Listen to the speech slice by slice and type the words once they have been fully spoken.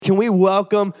Can we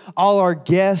welcome all our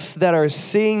guests that are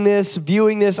seeing this,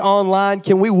 viewing this online?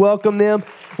 Can we welcome them?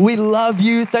 We love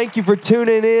you. Thank you for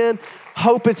tuning in.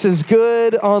 Hope it's as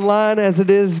good online as it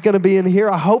is going to be in here.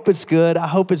 I hope it's good. I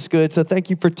hope it's good. So thank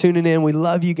you for tuning in. We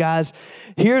love you guys.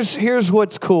 Here's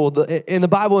what's cool. In the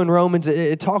Bible in Romans,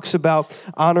 it talks about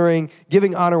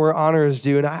giving honor where honor is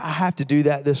due. And I have to do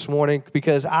that this morning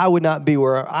because I would not be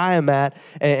where I am at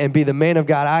and be the man of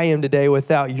God I am today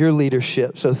without your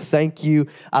leadership. So thank you.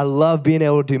 I love being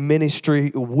able to do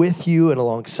ministry with you and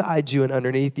alongside you and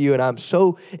underneath you. And I'm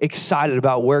so excited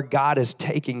about where God is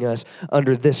taking us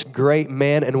under this great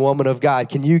man and woman of God.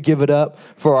 Can you give it up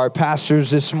for our pastors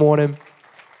this morning?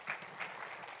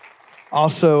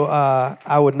 Also,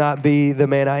 I would not be the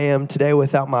man I am today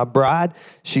without my bride.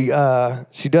 She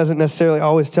doesn't necessarily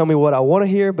always tell me what I want to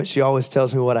hear, but she always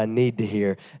tells me what I need to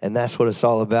hear, and that's what it's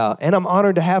all about. And I'm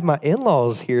honored to have my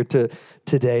in-laws here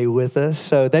today with us.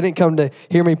 So they didn't come to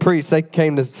hear me preach; they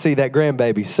came to see that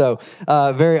grandbaby. So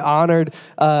very honored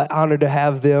to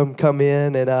have them come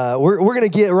in, and we're gonna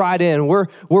get right in. We're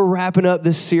wrapping up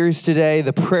this series today,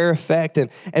 the prayer effect,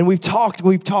 and we've talked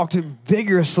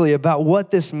vigorously about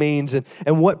what this means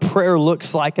and what prayer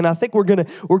looks like. And I think we're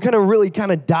gonna really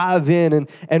kind of dive in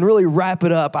and really wrap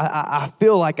it up. I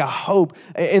feel like I hope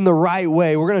in the right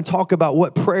way. We're gonna talk about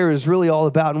what prayer is really all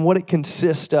about and what it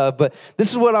consists of. But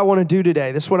this is what I want to do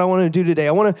today. This is what I want to do today.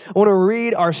 I want to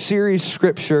read our series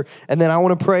scripture, and then I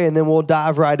want to pray, and then we'll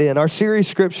dive right in. Our series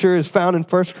scripture is found in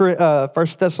 1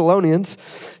 Thessalonians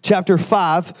chapter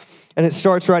 5, and it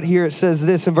starts right here. It says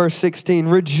this in verse 16,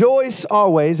 "Rejoice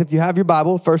always." If you have your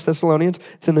Bible, 1 Thessalonians,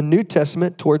 it's in the New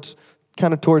Testament towards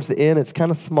the end. It's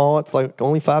kind of small. It's like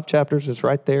only 5 chapters. It's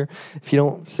right there. If you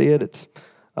don't see it, it's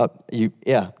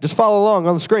just follow along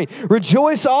on the screen.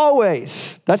 Rejoice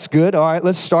always. That's good. All right,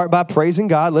 let's start by praising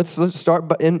God. Let's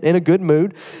start in a good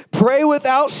mood. Pray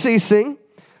without ceasing,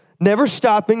 never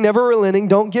stopping, never relenting.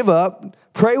 Don't give up.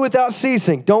 Pray without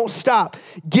ceasing. Don't stop.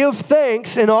 Give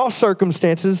thanks in all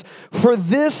circumstances, for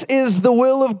this is the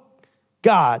will of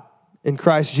God in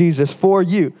Christ Jesus for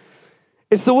you.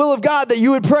 It's the will of God that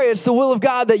you would pray. It's the will of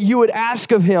God that you would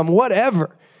ask of Him, whatever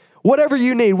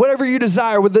you need, whatever you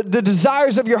desire, with the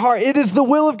desires of your heart. It is the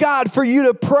will of God for you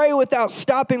to pray without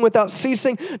stopping, without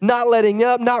ceasing, not letting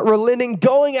up, not relenting,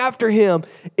 going after Him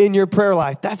in your prayer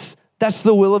life. That's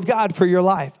the will of God for your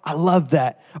life. I love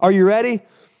that. Are you ready?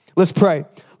 Let's pray.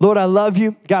 Lord, I love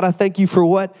you. God, I thank you for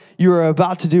what you are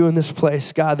about to do in this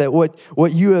place. God, that what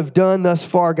you have done thus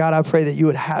far, God, I pray that you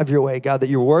would have your way. God, that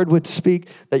your word would speak,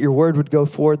 that your word would go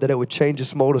forward, that it would change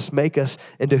us, mold us, make us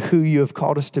into who you have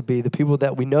called us to be, the people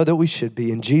that we know that we should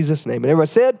be. In Jesus' name. And everybody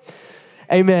said,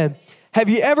 amen. Have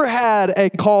you ever had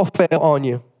a call fail on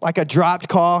you? Like a dropped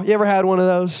call? You ever had one of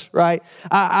those, right?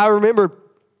 I remember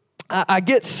I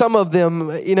get some of them,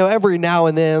 every now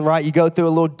and then, right? You go through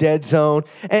a little dead zone.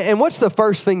 And what's the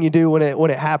first thing you do when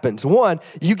it happens? One,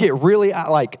 you get really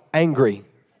angry.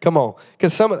 Come on.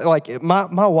 Because my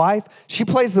wife, she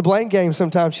plays the blame game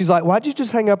sometimes. She's like, why'd you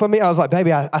just hang up on me? I was like,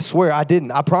 baby, I swear I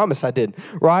didn't. I promise I didn't,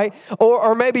 right?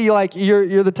 Or maybe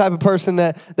you're the type of person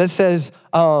that says,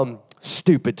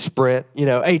 stupid Sprint,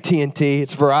 AT&T,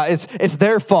 it's Verizon, it's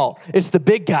their fault. It's the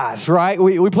big guys, right?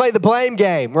 We play the blame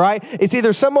game, right? It's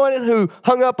either someone who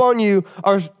hung up on you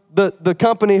or the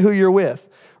company who you're with,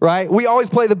 right? We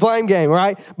always play the blame game,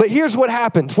 right? But here's what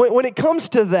happens. When it comes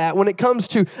to that, when it comes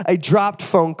to a dropped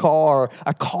phone call or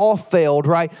a call failed,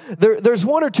 right, there's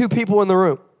one or two people in the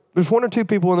room. There's one or two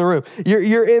people in the room.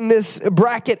 You're in this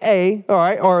bracket A, all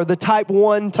right, or the type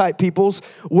 1 type peoples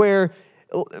where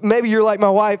maybe you're like my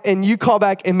wife and you call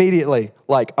back immediately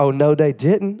like, oh, no, they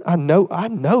didn't. I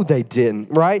know they didn't,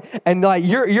 right? And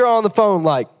you're on the phone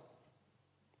like,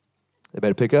 they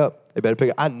better pick up.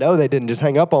 I know they didn't just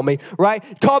hang up on me, right?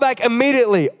 Call back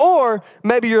immediately. Or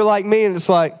maybe you're like me and it's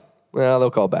like, well, they'll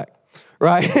call back.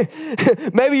 Right?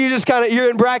 Maybe you just you're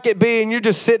in bracket B and you're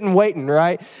just sitting waiting,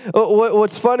 right?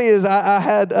 What's funny is I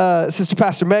had Sister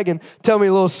Pastor Megan tell me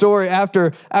a little story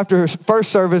after her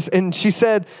first service, and she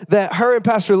said that her and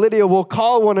Pastor Lydia will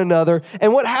call one another,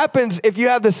 and what happens if you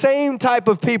have the same type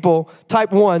of people,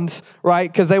 type 1s,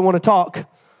 right, because they want to talk,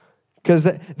 because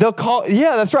they'll call,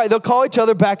 yeah, that's right, they'll call each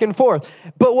other back and forth.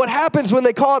 But what happens when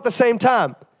they call at the same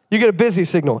time? You get a busy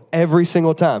signal every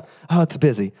single time. Oh, it's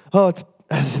busy. Oh, it's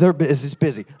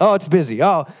busy. Oh, it's busy.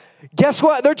 Oh, guess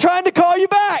what? They're trying to call you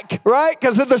back, right?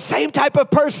 Because they're the same type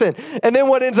of person. And then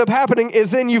what ends up happening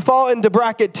is then you fall into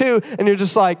bracket 2 and you're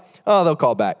just like, oh, they'll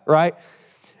call back, right?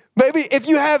 Maybe if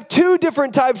you have two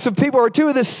different types of people or two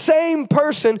of the same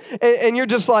person and you're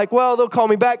just like, well, they'll call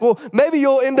me back. Well, maybe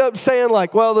you'll end up saying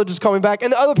like, well, they'll just call me back.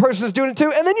 And the other person is doing it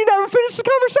too. And then you never finish the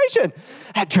conversation.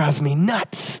 That drives me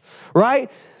nuts,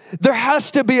 right? There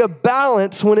has to be a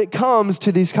balance when it comes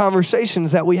to these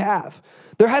conversations that we have.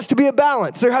 There has to be a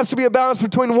balance. There has to be a balance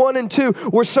between 1 and 2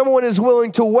 where someone is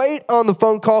willing to wait on the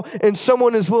phone call and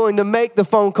someone is willing to make the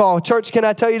phone call. Church, can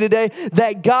I tell you today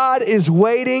that God is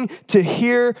waiting to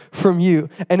hear from you?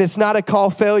 And it's not a call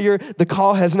failure. The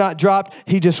call has not dropped.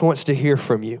 He just wants to hear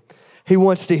from you. He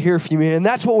wants to hear from you. And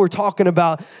that's what we're talking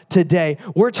about today.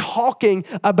 We're talking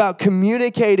about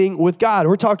communicating with God.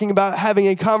 We're talking about having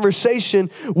a conversation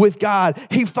with God.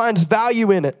 He finds value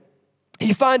in it.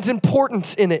 He finds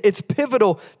importance in it. It's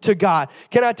pivotal to God.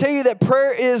 Can I tell you that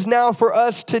prayer is now for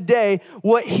us today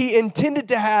what he intended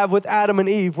to have with Adam and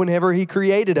Eve whenever he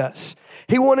created us?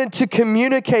 He wanted to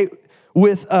communicate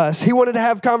with us. He wanted to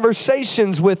have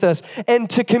conversations with us. And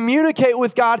to communicate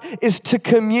with God is to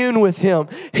commune with him.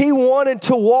 He wanted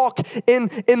to walk in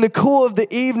the cool of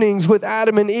the evenings with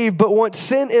Adam and Eve, but once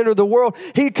sin entered the world,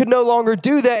 he could no longer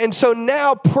do that. And so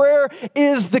now prayer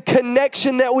is the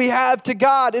connection that we have to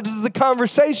God. It is the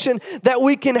conversation that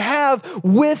we can have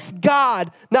with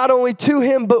God, not only to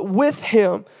him, but with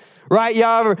him. Right?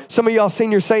 Some of y'all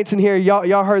senior saints in here,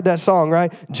 y'all heard that song,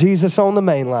 right? Jesus on the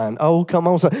main line. Oh, come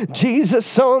on.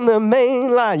 Jesus on the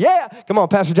main line. Yeah. Come on,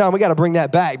 Pastor John, we got to bring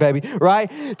that back, baby.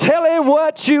 Right? Tell him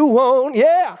what you want.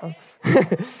 Yeah.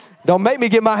 Don't make me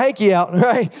get my hanky out,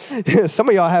 right? Some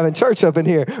of y'all having church up in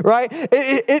here, right?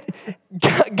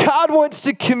 God wants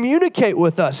to communicate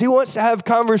with us. He wants to have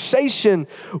conversation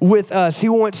with us. He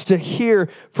wants to hear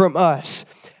from us.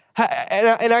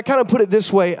 And I kind of put it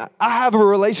this way. I have a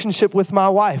relationship with my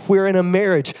wife. We're in a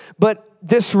marriage. But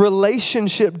this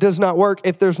relationship does not work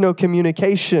if there's no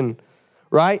communication,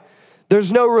 right?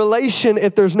 There's no relation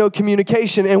if there's no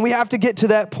communication. And we have to get to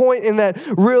that point in that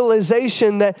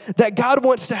realization that God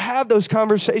wants to have those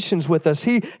conversations with us.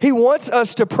 He wants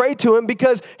us to pray to him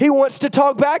because he wants to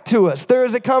talk back to us. There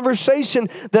is a conversation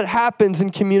that happens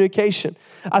in communication.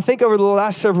 I think over the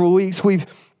last several weeks,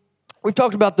 We've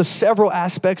talked about the several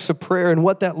aspects of prayer and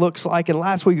what that looks like. And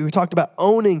last week we talked about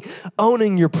owning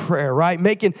your prayer, right?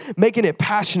 Making it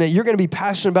passionate. You're going to be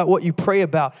passionate about what you pray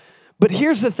about. But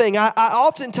here's the thing. I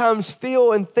oftentimes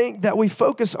feel and think that we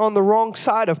focus on the wrong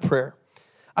side of prayer.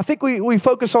 I think we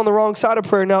focus on the wrong side of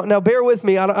prayer. Now bear with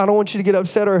me. I don't want you to get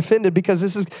upset or offended because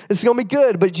this is going to be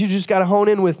good, but you just got to hone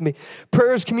in with me.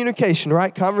 Prayer is communication,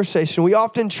 right? Conversation. We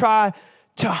often try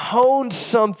to hone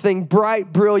something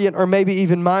bright, brilliant, or maybe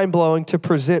even mind-blowing to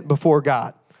present before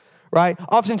God, right?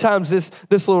 Oftentimes this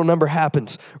little number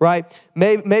happens, right?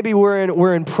 Maybe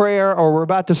we're in prayer or we're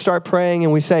about to start praying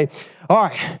and we say, all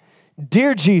right,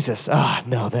 dear Jesus.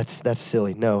 No, that's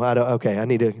silly. No, I don't. Okay, I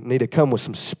need to come with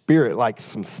some spirit, like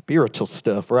some spiritual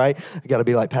stuff, right? I got to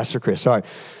be like Pastor Chris. All right.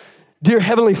 Dear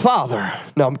Heavenly Father.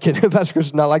 No, I'm kidding. Pastor Chris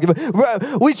is not like it.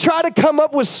 But we try to come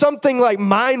up with something like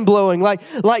mind-blowing,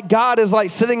 like God is like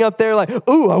sitting up there like,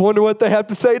 ooh, I wonder what they have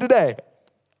to say today.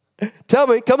 Tell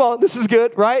me, come on, this is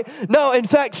good, right? No, in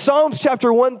fact, Psalms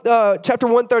chapter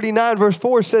 139, verse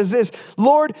 4 says this,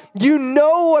 Lord, you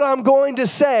know what I'm going to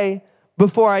say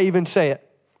before I even say it.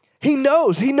 He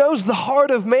knows the heart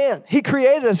of man. He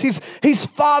created us. He's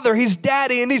Father, he's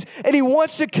Daddy, and he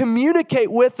wants to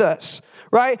communicate with us.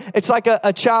 Right? It's like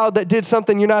a child that did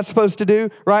something you're not supposed to do,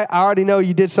 right? I already know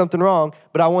you did something wrong,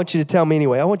 but I want you to tell me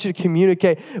anyway. I want you to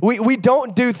communicate. We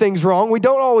don't do things wrong. We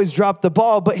don't always drop the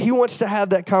ball, but he wants to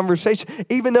have that conversation.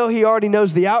 Even though he already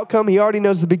knows the outcome, he already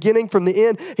knows the beginning from the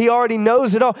end, he already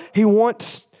knows it all. He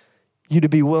wants you to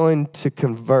be willing to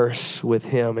converse with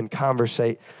him and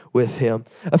conversate with him.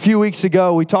 A few weeks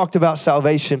ago, we talked about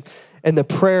salvation and the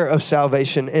prayer of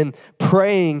salvation and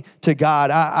praying to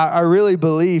God. I really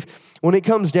believe when it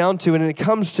comes down to it and it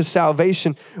comes to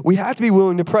salvation, we have to be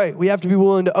willing to pray. We have to be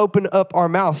willing to open up our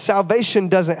mouth. Salvation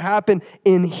doesn't happen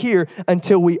in here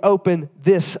until we open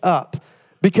this up.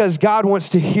 Because God wants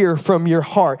to hear from your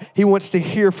heart. He wants to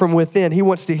hear from within. He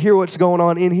wants to hear what's going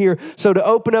on in here. So to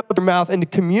open up your mouth and to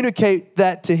communicate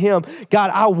that to him, God,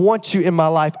 I want you in my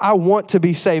life. I want to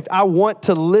be saved. I want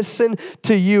to listen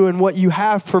to you and what you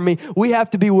have for me. We have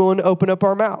to be willing to open up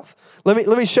our mouth. Let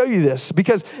me show you this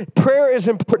because prayer is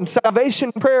important.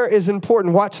 Salvation prayer is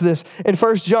important. Watch this. In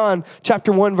 1 John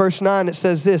chapter 1, verse 9, it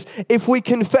says this, if we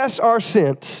confess our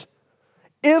sins,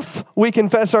 that's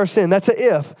an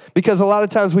if, because a lot of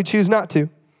times we choose not to.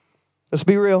 Let's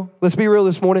be real. Let's be real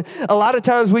this morning. A lot of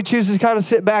times we choose to kind of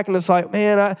sit back and it's like,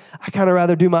 man, I kind of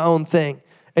rather do my own thing.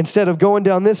 Instead of going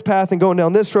down this path and going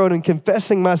down this road and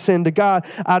confessing my sin to God,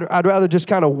 I'd rather just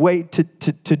kind of wait to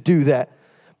do that.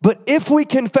 But if we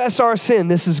confess our sin,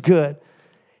 this is good.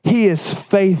 He is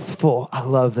faithful. I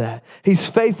love that. He's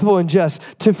faithful and just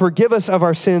to forgive us of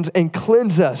our sins and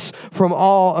cleanse us from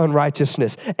all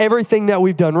unrighteousness. Everything that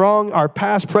we've done wrong, our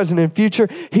past, present, and future,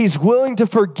 He's willing to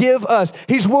forgive us.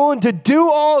 He's willing to do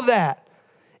all that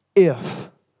if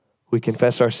we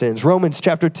confess our sins. Romans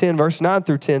chapter 10, verse 9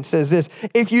 through 10 says this: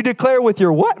 if you declare with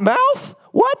your what? Mouth?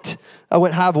 What? I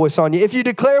went high voice on you. If you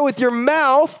declare with your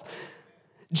mouth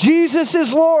Jesus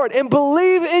is Lord and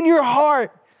believe in your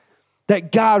heart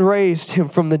that God raised him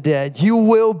from the dead, you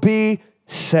will be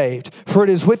saved. For it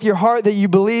is with your heart that you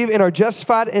believe and are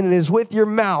justified, and it is with your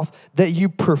mouth that you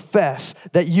profess,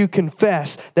 that you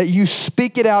confess, that you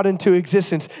speak it out into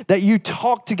existence, that you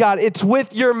talk to God. It's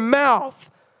with your mouth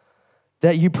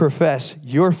that you profess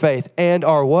your faith and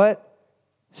are what?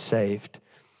 Saved.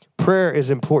 Prayer is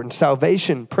important.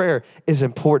 Salvation, prayer is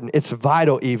important. It's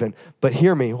vital even. But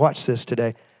hear me, watch this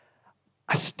today.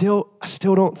 I still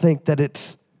don't think that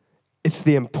it's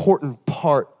the important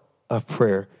part of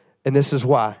prayer. And this is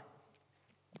why.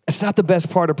 It's not the best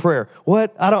part of prayer.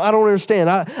 What? I don't understand.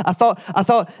 I thought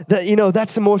that,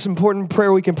 that's the most important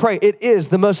prayer we can pray. It is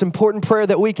the most important prayer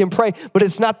that we can pray, but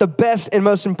it's not the best and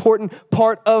most important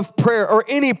part of prayer or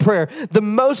any prayer. The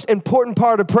most important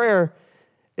part of prayer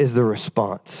is the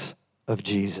response of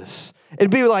Jesus.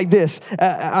 It'd be like this.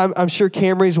 I'm sure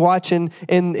Camry's watching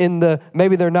in the,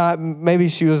 maybe they're not, maybe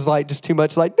she was like just too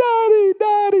much like, daddy,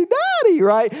 daddy, daddy,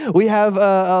 right? We have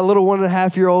a little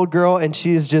 1.5-year-old girl, and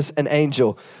she is just an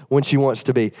angel when she wants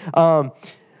to be.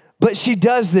 But she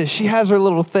does this. She has her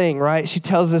little thing, right? She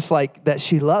tells us like that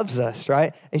she loves us,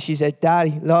 right? And she said,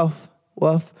 daddy, love,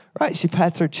 woof, right? She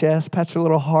pats her chest, pats her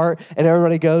little heart, and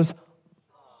everybody goes,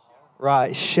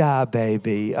 right, shy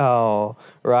baby. Oh,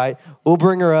 right. We'll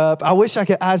bring her up. I wish I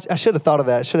could. I should have thought of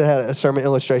that. Should have had a sermon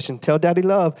illustration. Tell daddy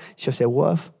love. She'll say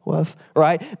woof, woof.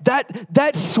 Right.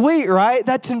 That's sweet. Right.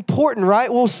 That's important.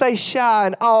 Right. We'll say shy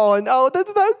and oh,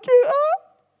 that's so cute. Oh,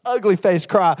 ugly face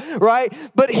cry. Right.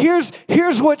 But here's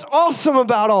what's awesome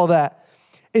about all that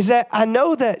is that I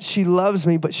know that she loves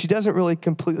me, but she doesn't really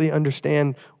completely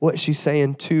understand what she's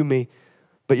saying to me.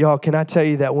 But y'all, can I tell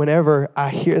you that whenever I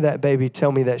hear that baby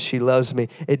tell me that she loves me,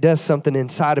 it does something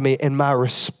inside of me. And my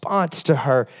response to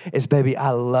her is, baby,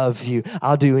 I love you.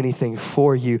 I'll do anything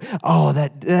for you. Oh,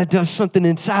 that does something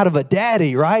inside of a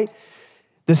daddy, right?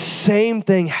 The same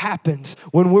thing happens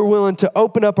when we're willing to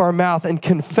open up our mouth and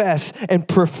confess and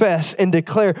profess and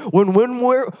declare. When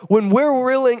we're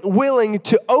willing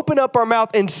to open up our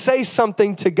mouth and say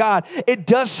something to God, it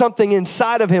does something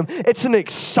inside of him. It's an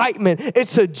excitement.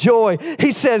 It's a joy.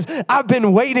 He says, I've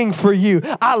been waiting for you.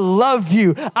 I love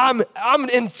you. I'm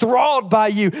enthralled by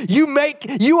you.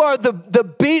 You are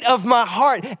the beat of my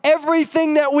heart.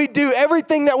 Everything that we do,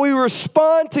 everything that we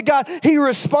respond to God, he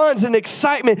responds in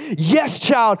excitement. Yes,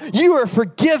 child, you are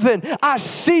forgiven. I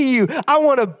see you. I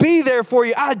want to be there for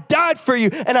you. I died for you,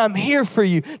 and I'm here for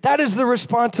you. That is the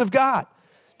response of God.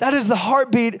 That is the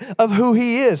heartbeat of who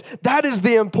he is. That is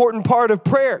the important part of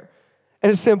prayer.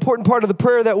 And it's the important part of the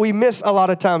prayer that we miss a lot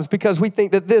of times because we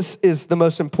think that this is the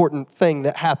most important thing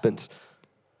that happens.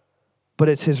 But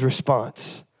it's his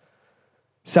response.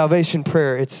 Salvation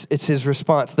prayer, it's his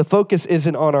response. The focus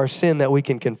isn't on our sin that we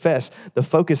can confess. The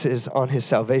focus is on his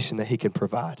salvation that he can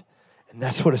provide. And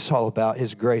that's what it's all about,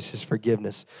 his grace, his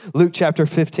forgiveness. Luke chapter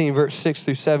 15, verse 6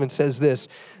 through 7 says this.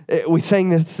 We sang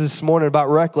this morning about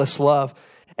reckless love.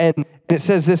 And it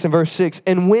says this in verse 6,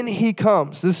 and when he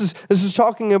comes, this is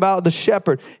talking about the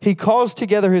shepherd. He calls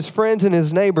together his friends and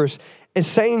his neighbors and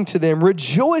saying to them,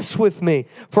 rejoice with me,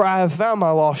 for I have found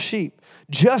my lost sheep.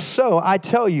 Just so, I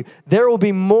tell you, there will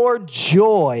be more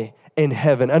joy in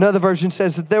heaven. Another version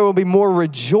says that there will be more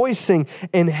rejoicing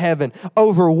in heaven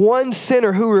over one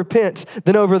sinner who repents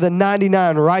than over the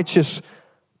 99 righteous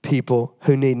people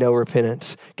who need no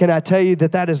repentance. Can I tell you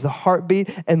that is the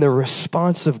heartbeat and the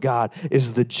response of God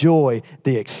is the joy,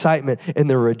 the excitement, and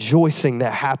the rejoicing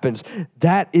that happens.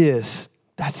 That's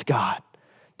God.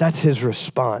 That's his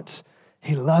response.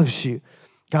 He loves you.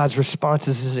 God's response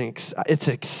is it's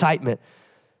excitement.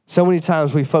 So many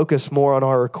times we focus more on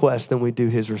our request than we do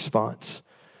his response.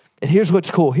 And here's what's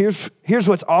cool. Here's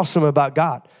what's awesome about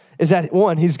God is that,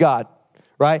 one, he's God,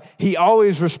 right? He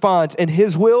always responds in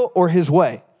his will or his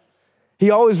way.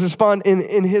 He always responds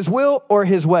in his will or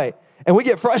his way. And we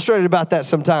get frustrated about that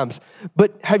sometimes.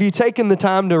 But have you taken the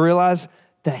time to realize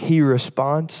that he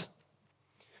responds?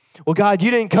 Well, God, you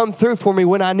didn't come through for me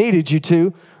when I needed you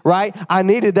to, right? I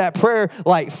needed that prayer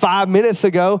like 5 minutes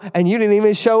ago, and you didn't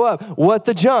even show up. What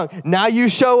the junk? Now you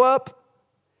show up?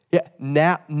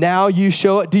 Yeah, now you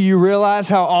show it. Do you realize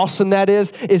how awesome that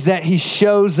is? Is that he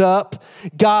shows up.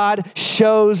 God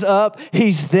shows up.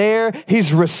 He's there.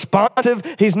 He's responsive.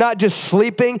 He's not just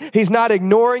sleeping. He's not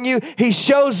ignoring you. He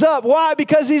shows up. Why?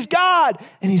 Because he's God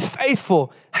and he's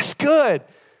faithful. That's good.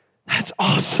 That's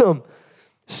awesome.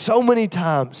 So many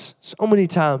times,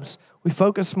 we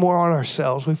focus more on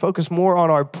ourselves. We focus more on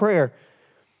our prayer.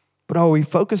 But are we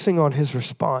focusing on his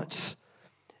response?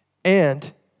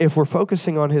 And if we're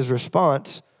focusing on his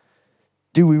response,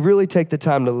 do we really take the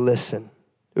time to listen?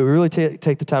 Do we really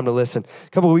take the time to listen? A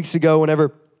couple of weeks ago,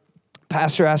 whenever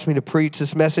Pastor asked me to preach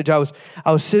this message, I was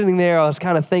sitting there, I was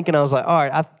kind of thinking, I was like, all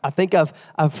right, I think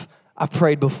I've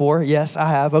prayed before. Yes, I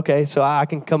have. Okay, so I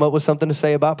can come up with something to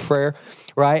say about prayer,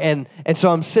 right? And so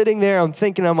I'm sitting there, I'm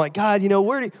thinking, I'm like, God,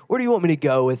 where do you want me to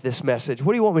go with this message?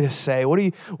 What do you want me to say? What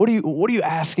are you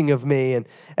asking of me?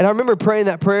 And I remember praying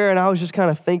that prayer, and I was just kind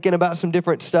of thinking about some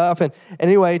different stuff. And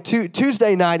anyway,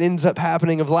 Tuesday night ends up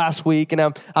happening of last week,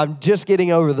 and I'm just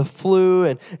getting over the flu,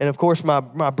 and of course my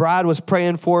bride was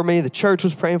praying for me, the church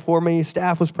was praying for me,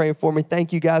 staff was praying for me.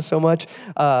 Thank you guys so much.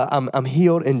 I'm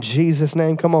healed in Jesus'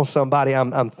 name. Come on, somebody.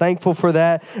 I'm thankful for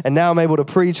that, and now I'm able to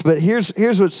preach. But here's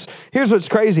what's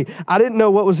crazy. I didn't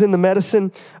know what was in the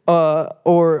medicine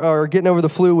or getting over the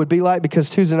flu would be like,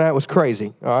 because Tuesday night was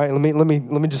crazy. All right, let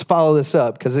me just follow this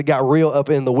up, because it got real up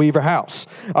in the Weaver house.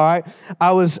 All right,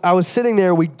 I was sitting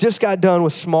there. We just got done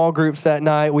with small groups that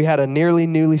night. We had a nearly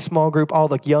newly small group, all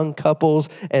the young couples,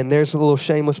 and there's a little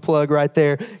shameless plug right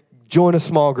there. Join a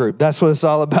small group. That's what it's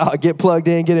all about. Get plugged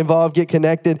in, get involved, get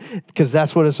connected, because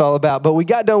that's what it's all about. But we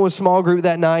got done with small group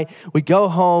that night. We go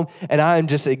home, and I am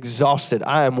just exhausted.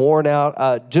 I am worn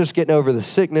out, just getting over the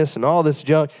sickness and all this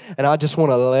junk, and I just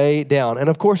want to lay down. And,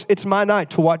 of course, it's my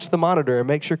night to watch the monitor and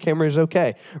make sure Cameron's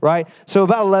okay, right? So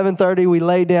about 11:30, we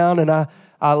lay down, and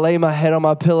I lay my head on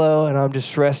my pillow, and I'm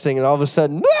just resting, and all of a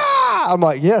sudden, I'm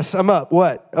like, yes, I'm up.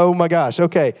 What? Oh, my gosh.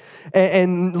 Okay.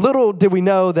 And little did we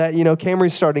know that,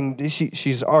 Camry's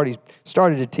she's already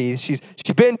started to teeth. She's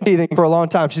been teething for a long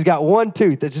time. She's got one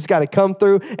tooth that's just got to come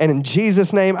through, and in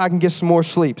Jesus' name, I can get some more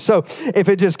sleep. So if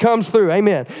it just comes through,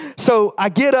 amen. So I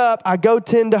get up, I go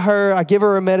tend to her, I give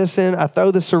her a medicine, I throw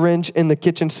the syringe in the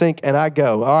kitchen sink, and I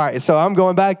go. All right, so I'm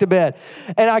going back to bed.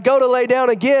 And I go to lay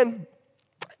down again.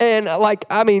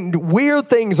 And weird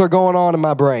things are going on in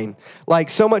my brain. Like,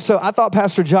 so much so, I thought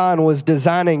Pastor John was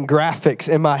designing graphics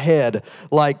in my head.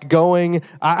 Like,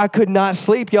 I could not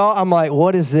sleep, y'all. I'm like,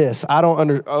 what is this? I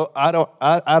don't.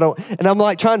 And I'm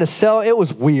like trying to sell. It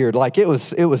was weird. Like, it was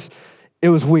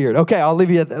weird. Okay, I'll leave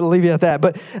you at that.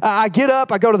 But I get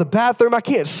up, I go to the bathroom, I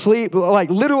can't sleep.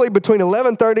 Like, literally between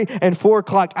 11:30 and 4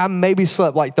 o'clock, I maybe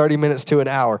slept like 30 minutes to an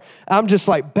hour. I'm just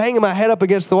like banging my head up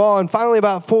against the wall. And finally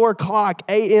about 4 o'clock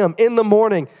a.m. in the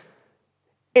morning,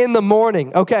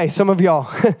 okay, some of y'all,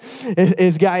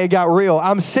 it got real.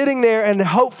 I'm sitting there and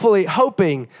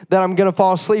hoping that I'm going to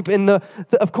fall asleep.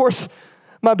 Of course,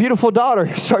 my beautiful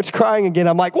daughter starts crying again.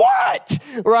 I'm like, what?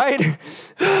 Right?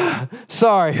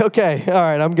 Sorry. Okay. All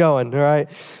right. I'm going. All right.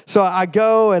 So I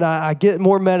go and I get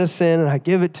more medicine and I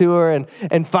give it to her.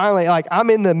 And finally, like,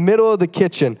 I'm in the middle of the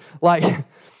kitchen. Like,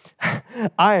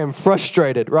 I am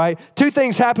frustrated, right? Two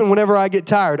things happen whenever I get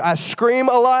tired. I scream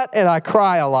a lot and I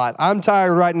cry a lot. I'm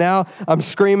tired right now. I'm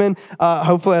screaming.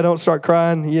 Hopefully I don't start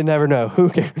crying. You never know. Who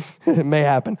cares? It may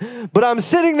happen. But I'm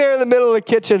sitting there in the middle of the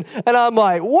kitchen and I'm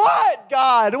like, what,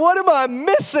 God? What am I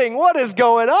missing? What is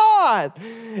going on?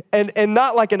 And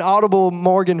not like an audible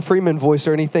Morgan Freeman voice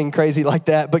or anything crazy like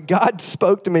that, but God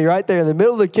spoke to me right there in the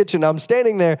middle of the kitchen. I'm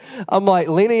standing there. I'm like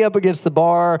leaning up against the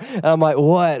bar. And I'm like,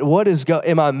 what is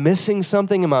am I missing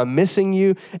something? Am I missing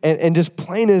you? And just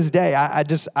plain as day,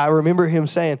 I remember him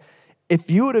saying, if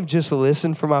you would have just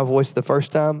listened for my voice the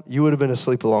first time, you would have been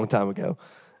asleep a long time ago.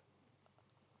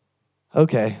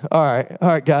 Okay, all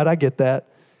right, God, I get that.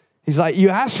 He's like, you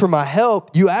asked for my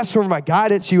help, you asked for my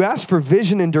guidance, you asked for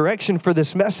vision and direction for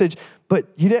this message, but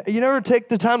you never take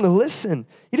the time to listen.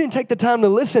 You didn't take the time to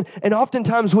listen, and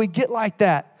oftentimes we get like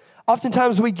that.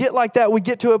 We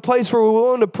get to a place where we're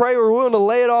willing to pray, we're willing to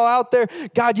lay it all out there.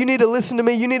 God, you need to listen to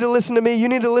me. You need to listen to me. You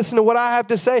need to listen to what I have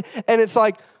to say. And it's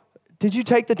like, did you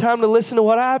take the time to listen to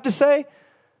what I have to say?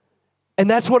 And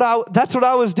that's what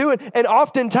I was doing. And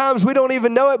oftentimes we don't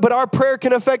even know it, but our prayer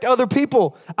can affect other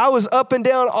people. I was up and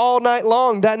down all night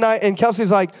long that night, and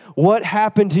Kelsey's like, what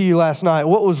happened to you last night?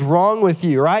 What was wrong with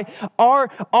you, right? Our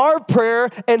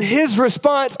prayer and his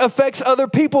response affects other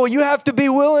people. You have to be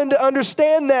willing to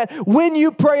understand that when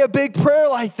you pray a big prayer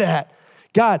like that.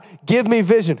 God, give me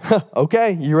vision.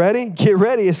 Okay, you ready? Get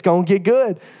ready. It's going to get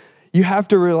good. You have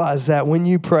to realize that when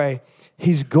you pray,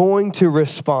 he's going to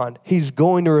respond. He's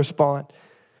going to respond.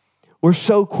 We're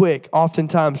so quick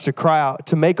oftentimes to cry out,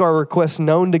 to make our requests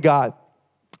known to God.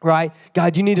 Right?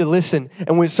 God, you need to listen.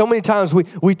 And when so many times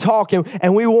we talk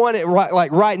and we want it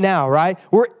right now, right?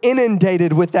 We're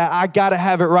inundated with that. I got to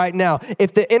have it right now.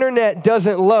 If the internet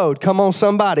doesn't load, come on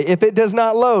somebody. If it does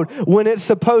not load when it's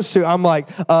supposed to, I'm like,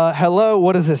 hello,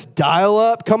 what is this, dial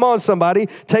up? Come on somebody.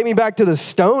 Take me back to the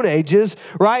Stone Ages,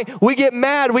 right? We get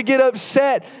mad, we get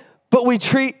upset. But we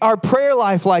treat our prayer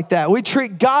life like that. We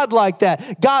treat God like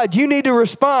that. God, you need to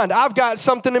respond. I've got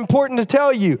something important to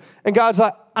tell you. And God's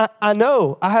like, I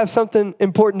know. I have something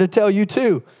important to tell you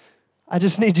too. I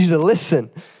just need you to listen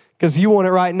because you want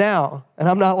it right now. And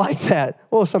I'm not like that.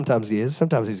 Well, sometimes he is.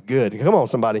 Sometimes he's good. Come on,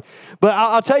 somebody. But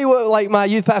I'll tell you what, like my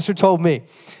youth pastor told me.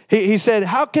 He said,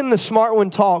 how can the smart one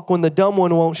talk when the dumb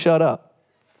one won't shut up?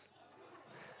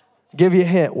 Give you a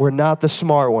hint. We're not the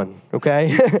smart one,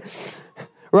 okay?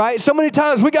 Right? So many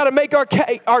times we got to make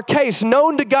our case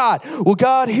known to God. Well,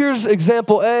 God, here's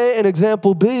example A and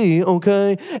example B,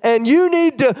 okay? And you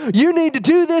need to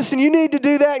do this and you need to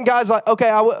do that. And God's like, okay,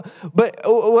 but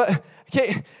what?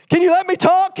 Can you let me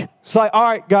talk? It's like, all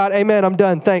right, God, amen, I'm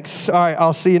done. Thanks. All right,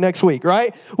 I'll see you next week,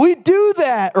 right? We do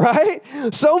that, right?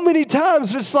 So many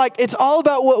times, it's like it's all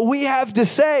about what we have to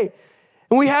say.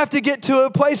 And we have to get to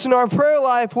a place in our prayer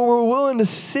life where we're willing to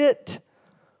sit,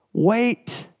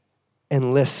 wait,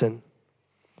 and listen.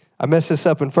 I messed this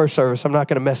up in first service. I'm not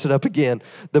going to mess it up again.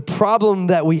 The problem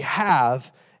that we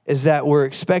have is that we're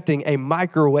expecting a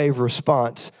microwave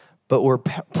response, but we're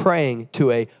praying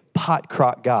to a pot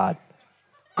crock God.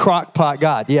 Crock pot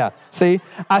God, yeah. See,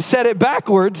 I said it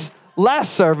backwards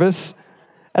last service,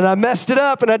 and I messed it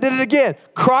up, and I did it again.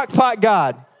 Crock pot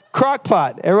God. Crock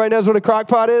pot. Everybody knows what a crock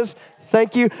pot is?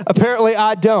 Thank you. Apparently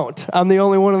I don't. I'm the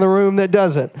only one in the room that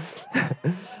doesn't.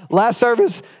 Last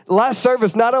service,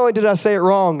 not only did I say it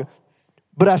wrong,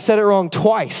 but I said it wrong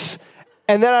twice.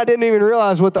 And then I didn't even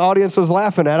realize what the audience was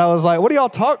laughing at. I was like, what are y'all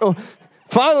talking?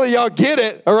 Finally, y'all get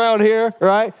it around here,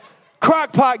 right?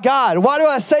 Crockpot God. Why do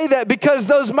I say that? Because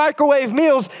those microwave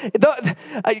meals,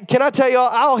 can I tell y'all,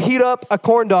 I'll heat up a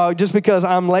corn dog just because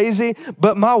I'm lazy,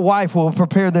 but my wife will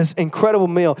prepare this incredible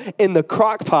meal in the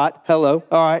crock pot. Hello,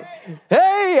 all right.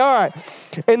 Hey, all right.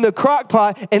 In the crock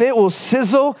pot, and it will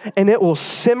sizzle and it will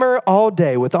simmer all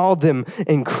day with all them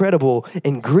incredible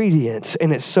ingredients,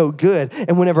 and it's so good.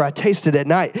 And whenever I taste it at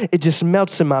night, it just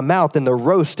melts in my mouth in the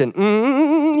roast, and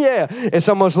yeah, it's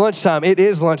almost lunchtime. It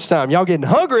is lunchtime. Y'all getting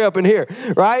hungry up in here,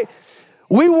 right?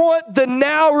 We want the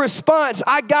now response.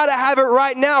 I got to have it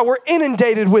right now. We're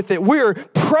inundated with it. We're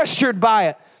pressured by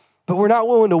it, but we're not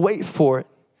willing to wait for it.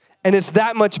 And it's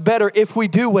that much better if we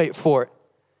do wait for it.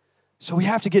 So we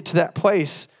have to get to that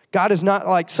place. God is not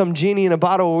like some genie in a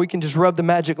bottle where we can just rub the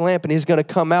magic lamp and he's going to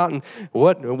come out and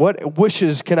what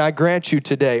wishes can I grant you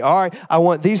today? All right, I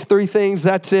want these 3 things,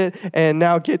 that's it. And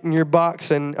now get in your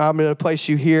box and I'm going to place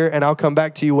you here and I'll come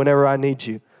back to you whenever I need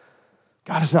you.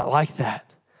 God is not like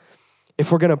that.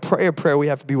 If we're going to pray a prayer, we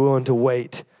have to be willing to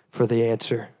wait for the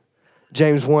answer.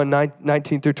 James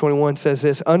 1:19-21 says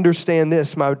this, understand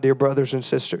this, my dear brothers and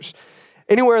sisters.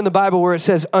 Anywhere in the Bible where it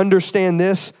says understand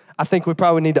this, I think we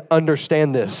probably need to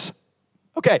understand this.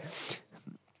 Okay.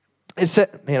 It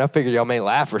said, man, I figured y'all may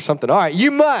laugh or something. All right, you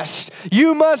must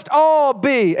all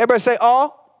be, everybody say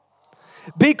all.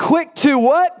 Be quick to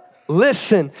what?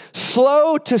 Listen,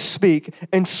 slow to speak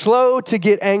and slow to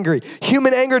get angry.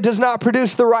 Human anger does not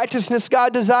produce the righteousness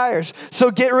God desires.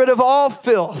 So get rid of all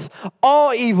filth,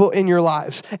 all evil in your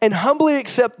lives, and humbly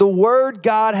accept the word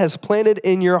God has planted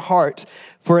in your heart,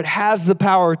 for it has the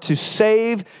power to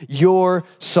save your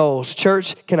souls.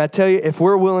 Church, can I tell you, if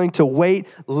we're willing to wait,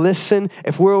 listen,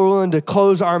 if we're willing to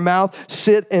close our mouth,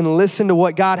 sit and listen to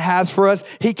what God has for us,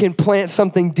 he can plant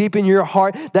something deep in your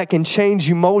heart that can change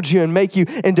you, mold you, and make you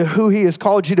into who he has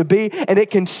called you to be, and it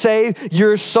can save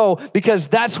your soul, because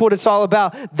that's what it's all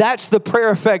about. That's the prayer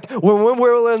effect. When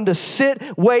we're willing to sit,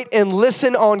 wait, and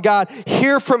listen on God,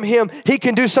 hear from him, he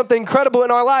can do something incredible in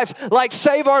our lives, like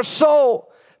save our soul.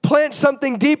 Plant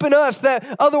something deep in us that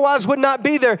otherwise would not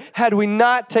be there had we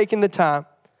not taken the time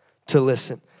to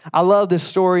listen. I love this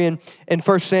story in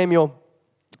 1 Samuel.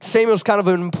 Samuel's kind of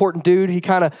an important dude. He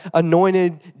kind of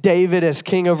anointed David as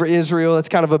king over Israel. That's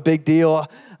kind of a big deal.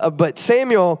 But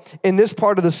Samuel, in this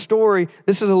part of the story,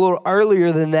 this is a little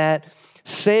earlier than that.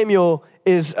 Samuel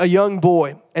is a young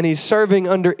boy, and he's serving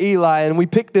under Eli. And we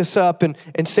pick this up in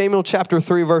Samuel chapter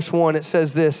 3, verse 1. It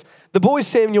says this, the boy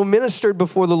Samuel ministered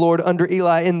before the Lord under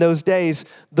Eli in those days.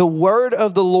 The word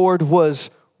of the Lord was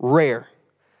rare.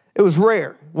 It was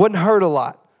rare. Wasn't heard a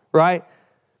lot, right?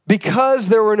 Because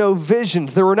there were no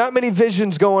visions. There were not many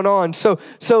visions going on. So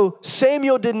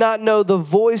Samuel did not know the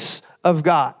voice of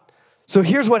God. So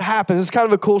here's what happens. It's kind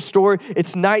of a cool story.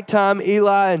 It's nighttime.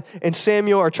 Eli and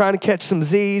Samuel are trying to catch some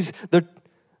Z's.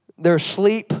 They're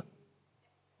asleep.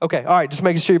 Okay, all right, just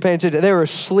making sure you're paying attention. They're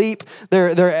asleep.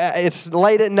 It's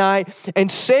late at night,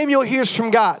 and Samuel hears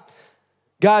from God.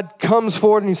 God comes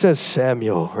forward and he says,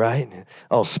 Samuel, right?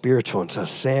 Oh, spiritual, and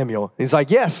says Samuel. He's like,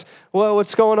 yes. Well,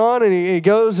 what's going on? And he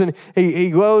goes and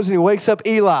he wakes up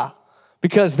Eli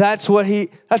because that's who he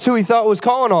thought was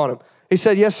calling on him. He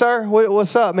said, yes, sir.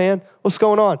 What's up, man? What's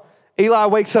going on? Eli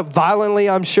wakes up violently,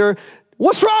 I'm sure.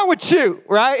 What's wrong with you,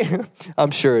 right?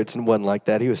 I'm sure it wasn't like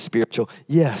that. He was spiritual.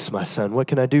 Yes, my son, what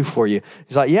can I do for you?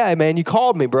 He's like, yeah, man, you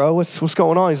called me, bro. What's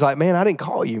going on? He's like, man, I didn't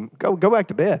call you. Go back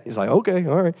to bed. He's like, okay,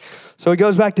 all right. So he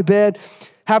goes back to bed.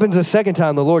 Happens the second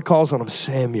time, the Lord calls on him,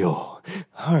 Samuel.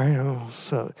 All right,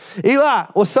 what's up? Eli,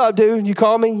 what's up, dude? You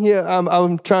call me? Yeah,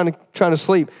 I'm trying to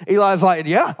sleep. Eli's like,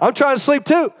 yeah, I'm trying to sleep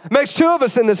too. Makes two of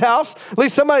us in this house. At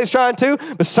least somebody's trying to,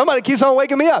 but somebody keeps on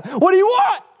waking me up. What do you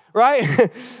want?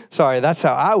 Right? Sorry, that's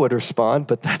how I would respond,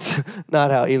 but that's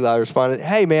not how Eli responded.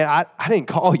 Hey, man, I didn't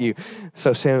call you.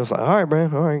 So Samuel's like, all right,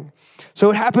 man, all right.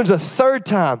 So it happens a third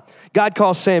time. God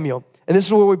calls Samuel. And this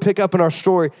is where we pick up in our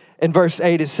story. In verse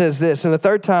 8, it says this. And the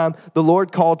third time, the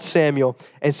Lord called Samuel.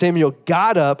 And Samuel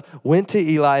got up, went to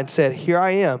Eli, and said, here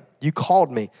I am. You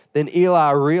called me. Then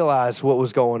Eli realized what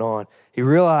was going on. He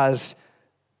realized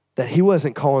that he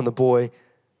wasn't calling the boy,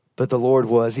 but the Lord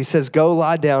was. He says, go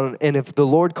lie down, and if the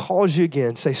Lord calls you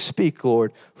again, say, speak,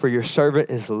 Lord, for your servant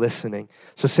is listening.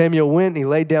 So Samuel went, and he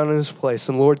laid down in his place,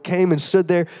 and the Lord came and stood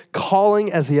there,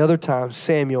 calling as the other time,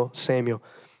 Samuel, Samuel.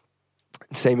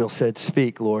 And Samuel said,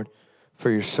 speak, Lord, for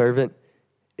your servant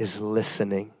is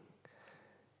listening.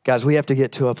 Guys, we have to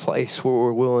get to a place where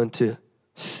we're willing to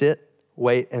sit,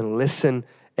 wait, and listen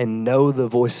and know the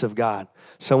voice of God.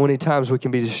 So many times we can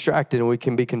be distracted and we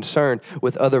can be concerned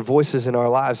with other voices in our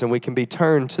lives, and we can be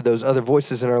turned to those other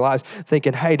voices in our lives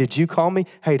thinking, hey, did you call me?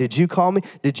 Hey, did you call me?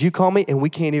 Did you call me? And we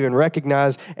can't even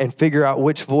recognize and figure out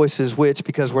which voice is which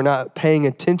because we're not paying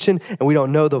attention and we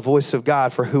don't know the voice of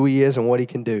God for who he is and what he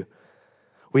can do.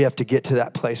 We have to get to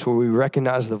that place where we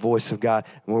recognize the voice of God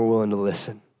and we're willing to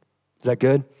listen. Is that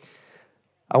good?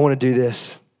 I want to do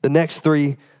this. The next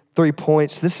three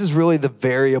points, this is really the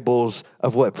variables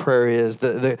of what prayer is,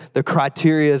 the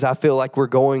criterias I feel like we're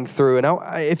going through. And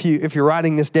if you're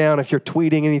writing this down, if you're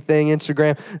tweeting anything,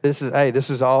 Instagram, this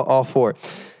is all for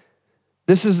it.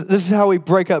 This is how we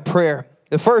break up prayer.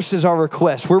 The first is our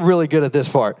request. We're really good at this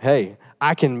part. Hey,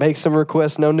 I can make some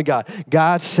requests known to God.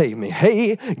 God, save me.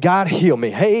 Hey, God, heal me.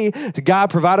 Hey,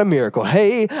 God, provide a miracle.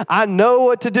 Hey, I know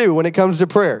what to do when it comes to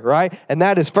prayer, right? And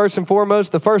that is first and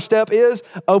foremost, the first step is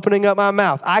opening up my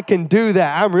mouth. I can do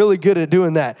that. I'm really good at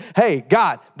doing that. Hey,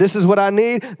 God, this is what I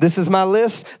need. This is my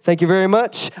list. Thank you very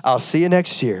much. I'll see you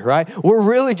next year, right? We're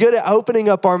really good at opening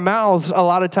up our mouths a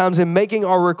lot of times and making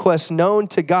our requests known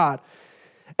to God.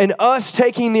 And us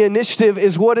taking the initiative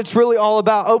is what it's really all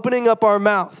about, opening up our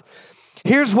mouth.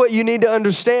 Here's what you need to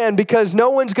understand, because no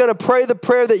one's going to pray the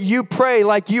prayer that you pray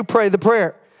like you pray the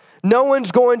prayer. No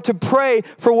one's going to pray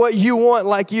for what you want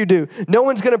like you do. No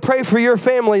one's going to pray for your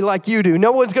family like you do.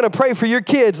 No one's going to pray for your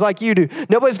kids like you do.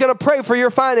 Nobody's going to pray for your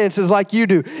finances like you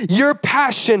do. Your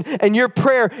passion and your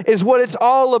prayer is what it's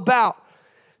all about.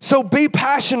 So be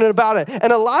passionate about it.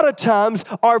 And a lot of times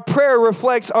our prayer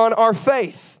reflects on our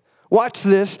faith. Watch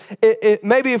this.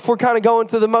 Maybe if we're kind of going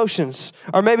through the motions,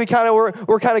 or maybe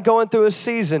we're kind of going through a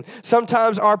season,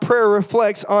 sometimes our prayer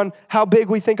reflects on how big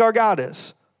we think our God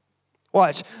is.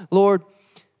 Watch. Lord,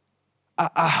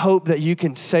 I hope that you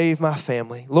can save my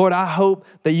family. Lord, I hope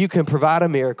that you can provide a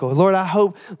miracle.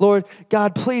 Lord,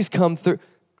 God, please come through.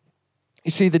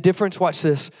 You see the difference? Watch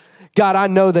this. God, I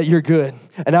know that you're good,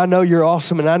 and I know you're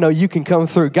awesome, and I know you can come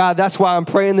through. God, that's why I'm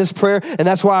praying this prayer, and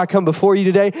that's why I come before you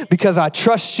today, because I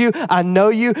trust you, I know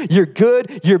you, you're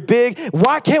good, you're big.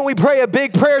 Why can't we pray a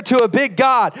big prayer to a big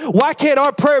God? Why can't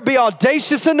our prayer be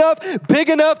audacious enough, big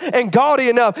enough, and gaudy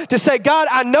enough to say, God,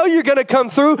 I know you're going to come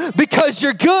through because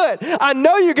you're good. I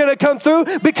know you're going to come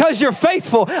through because you're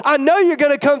faithful. I know you're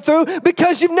going to come through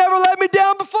because you've never let me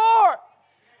down before,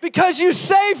 because you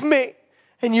saved me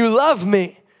and you love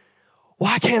me.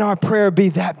 Why can't our prayer be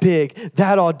that big,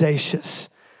 that audacious?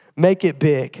 Make it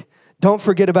big. Don't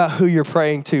forget about who you're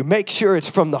praying to. Make sure it's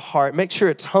from the heart. Make sure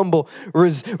it's humble,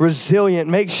 resilient.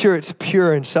 Make sure it's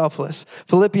pure and selfless.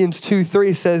 Philippians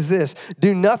 2:3 says this,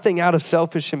 do nothing out of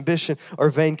selfish ambition or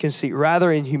vain conceit.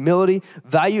 Rather, in humility,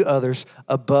 value others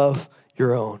above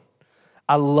your own.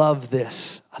 I love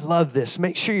this. I love this.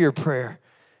 Make sure your prayer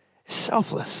is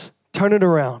selfless. Turn it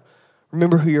around.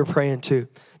 Remember who you're praying to.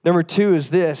 Number 2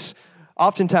 is this.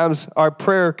 Oftentimes, our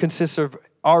prayer consists of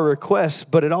our requests,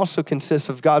 but it also consists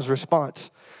of God's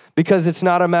response. Because it's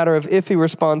not a matter of if he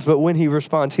responds, but when he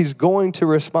responds. He's going to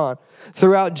respond.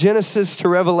 Throughout Genesis to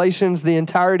Revelations, the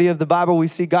entirety of the Bible, we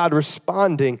see God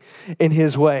responding in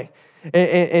his way.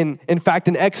 In fact,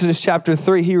 in Exodus chapter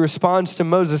 3, he responds to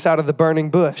Moses out of the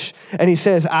burning bush. And he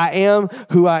says, I am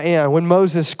who I am. When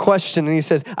Moses questioned and he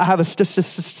says, I have a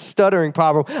stuttering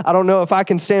problem. I don't know if I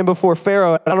can stand before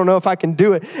Pharaoh. I don't know if I can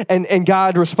do it. And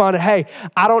God responded, hey,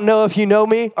 I don't know if you know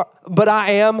me, but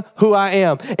I am who I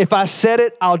am. If I said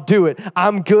it, I'll do it.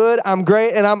 I'm good, I'm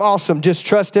great, and I'm awesome. Just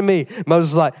trust in me.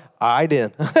 Moses was like, I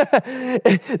did.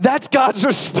 That's God's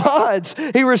response.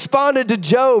 He responded to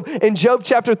Job in Job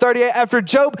chapter 38 after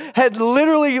Job had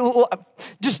literally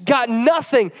just got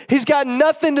nothing. He's got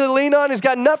nothing to lean on. He's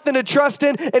got nothing to trust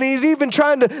in. And he's even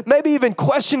trying to maybe even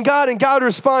question God. And God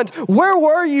responds, where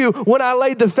were you when I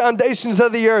laid the foundations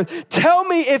of the earth? Tell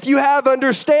me if you have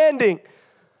understanding.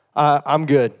 I'm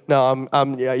good. No,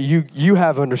 yeah, you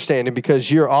have understanding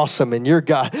because you're awesome and you're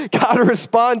God. God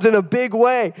responds in a big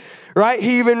way, right?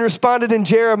 He even responded in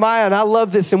Jeremiah, and I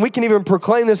love this, and we can even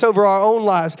proclaim this over our own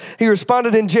lives. He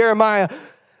responded in Jeremiah,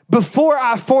 before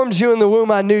I formed you in the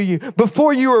womb, I knew you.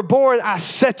 Before you were born, I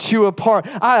set you apart.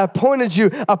 I appointed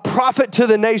you a prophet to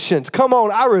the nations. Come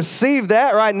on, I receive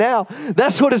that right now.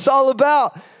 That's what it's all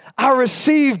about. I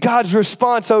receive God's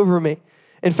response over me.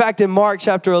 In fact, in Mark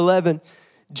chapter 11,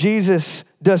 Jesus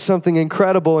does something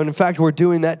incredible. And in fact, we're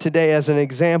doing that today as an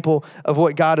example of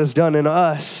what God has done in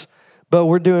us. But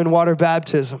we're doing water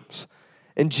baptisms.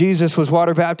 And Jesus was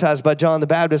water baptized by John the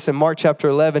Baptist in Mark chapter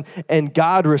 11. And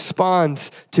God responds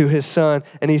to his son.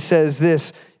 And he says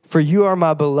this, for you are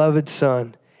my beloved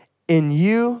son. In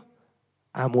you,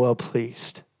 I'm well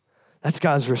pleased. That's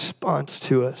God's response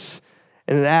to us.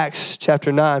 And in Acts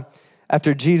chapter 9,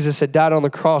 after Jesus had died on the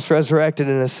cross, resurrected,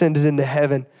 and ascended into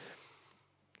heaven,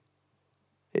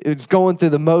 it's going through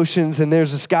the motions, and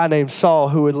there's this guy named Saul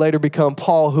who would later become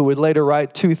Paul, who would later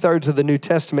write 2/3 of the New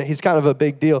Testament. He's kind of a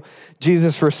big deal.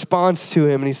 Jesus responds to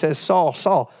him, and he says, Saul,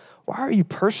 Saul, why are you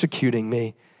persecuting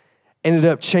me? Ended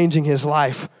up changing his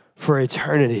life for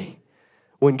eternity.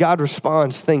 When God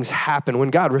responds, things happen. When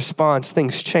God responds,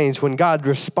 things change. When God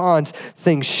responds,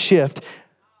 things shift.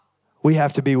 We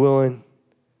have to be willing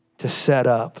to set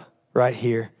up right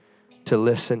here to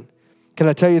listen. Can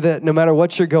I tell you that no matter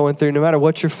what you're going through, no matter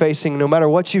what you're facing, no matter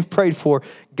what you've prayed for,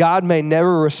 God may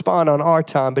never respond on our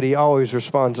time, but he always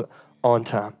responds on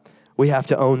time. We have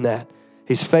to own that.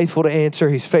 He's faithful to answer.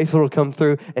 He's faithful to come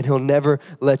through, and he'll never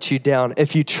let you down.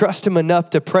 If you trust him enough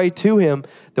to pray to him,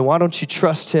 then why don't you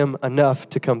trust him enough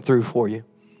to come through for you?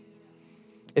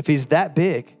 If he's that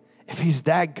big, if he's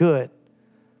that good,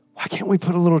 why can't we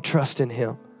put a little trust in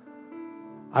him?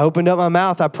 I opened up my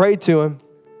mouth. I prayed to him.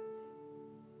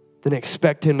 Then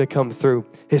expect him to come through.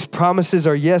 His promises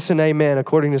are yes and amen,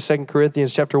 according to 2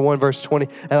 Corinthians chapter 1, verse 20.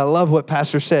 And I love what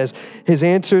Pastor says. His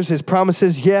answers, his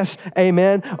promises, yes,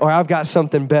 amen, or I've got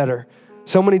something better.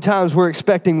 So many times we're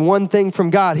expecting one thing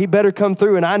from God. He better come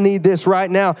through, and I need this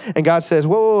right now. And God says,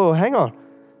 whoa, hang on.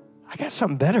 I got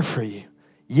something better for you.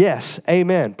 Yes,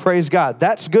 amen. Praise God.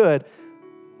 That's good.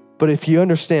 But if you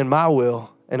understand my will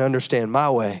and understand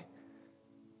my way,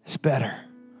 it's better.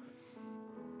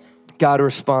 God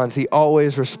responds. He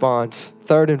always responds.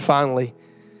 Third and finally,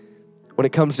 when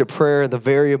it comes to prayer, the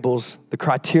variables, the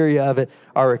criteria of it,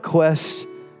 our request,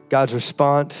 God's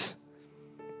response,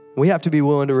 we have to be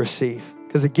willing to receive.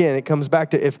 Because again, it comes back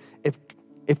to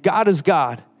if God is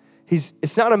God,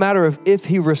 it's not a matter of if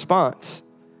he responds.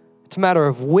 It's a matter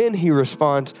of when he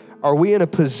responds. Are we in a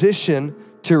position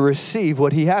to receive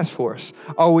what he has for us?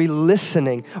 Are we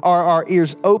listening? Are our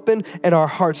ears open and our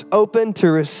hearts open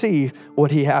to receive what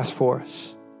he has for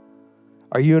us?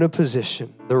 Are you in a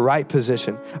position, the right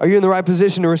position? Are you in the right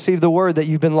position to receive the word that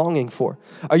you've been longing for?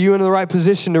 Are you in the right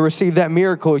position to receive that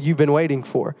miracle you've been waiting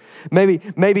for? Maybe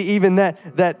even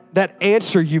that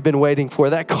answer you've been waiting for,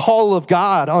 that call of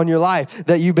God on your life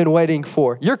that you've been waiting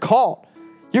for. You're called.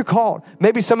 You're called.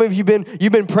 Maybe some of you've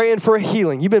been praying for a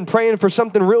healing. You've been praying for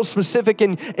something real specific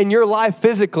in your life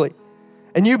physically.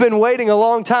 And you've been waiting a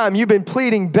long time. You've been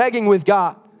pleading, begging with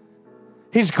God.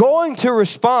 He's going to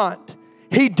respond.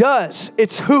 He does.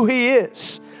 It's who he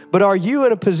is. But are we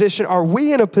in a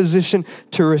position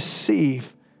to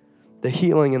receive the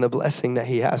healing and the blessing that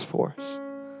he has for us?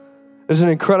 There's an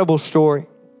incredible story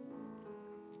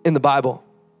in the Bible,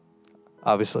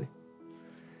 obviously.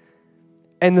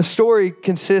 And the story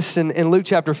consists in Luke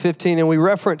chapter 15, and we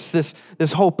reference this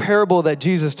whole parable that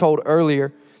Jesus told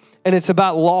earlier, and it's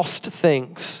about lost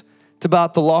things. It's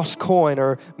about the lost coin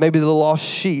or maybe the lost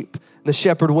sheep. The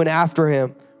shepherd went after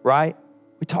him, right?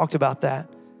 We talked about that.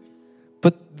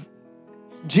 But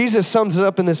Jesus sums it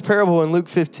up in this parable in Luke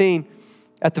 15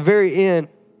 at the very end.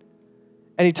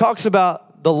 And he talks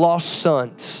about the lost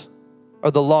sons,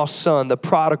 or the lost son, the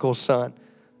prodigal son.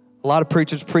 A lot of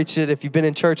preachers preach it. If you've been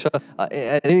in church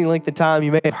at any length of time,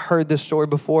 you may have heard this story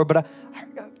before, but I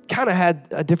kind of had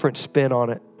a different spin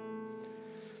on it.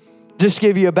 Just to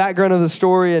give you a background of the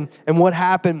story and what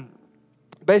happened.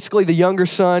 Basically, the younger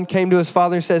son came to his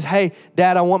father and says, hey,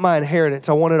 Dad, I want my inheritance.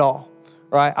 I want it all,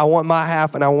 right? I want my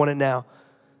half and I want it now.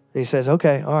 And he says,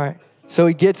 okay, all right. So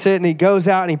he gets it and he goes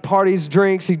out and he parties,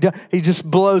 drinks. He just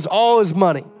blows all his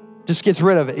money, just gets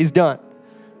rid of it. He's done,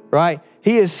 right?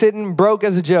 He is sitting broke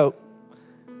as a joke.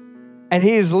 And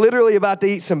he is literally about to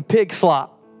eat some pig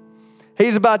slop.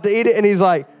 He's about to eat it and he's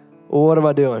like, well, what am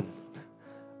I doing?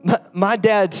 My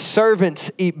dad's servants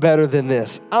eat better than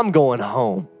this. I'm going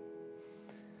home.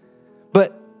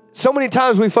 But so many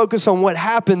times we focus on what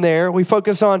happened there. We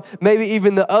focus on maybe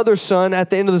even the other son at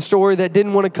the end of the story that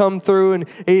didn't want to come through and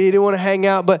he didn't want to hang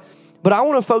out. But I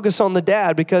want to focus on the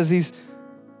dad because he's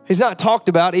not talked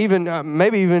about, even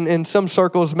maybe even in some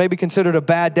circles, maybe considered a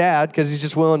bad dad because he's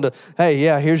just willing to, hey,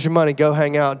 yeah, here's your money. Go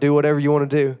hang out. Do whatever you want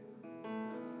to do.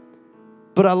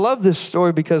 But I love this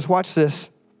story because watch this.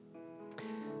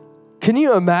 Can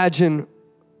you imagine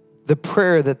the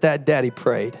prayer that daddy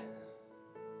prayed?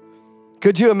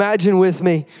 Could you imagine with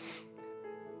me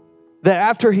that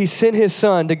after he sent his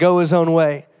son to go his own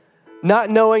way, not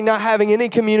knowing, not having any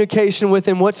communication with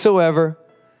him whatsoever,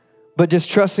 but just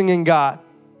trusting in God?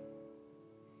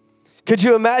 Could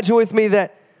you imagine with me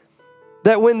that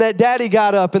when that daddy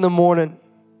got up in the morning,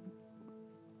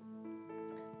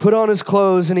 put on his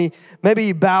clothes, and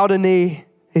he bowed a knee,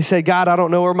 he said, God, I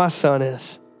don't know where my son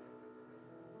is,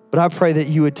 but I pray that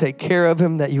you would take care of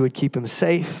him, that you would keep him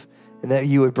safe, and that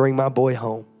you would bring my boy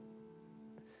home.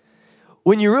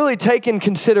 When you really take in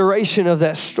consideration of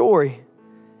that story,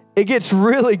 it gets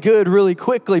really good really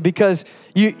quickly because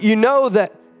you know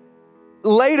that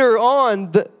later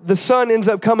on the son ends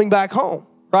up coming back home,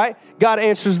 right? God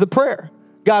answers the prayer.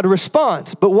 God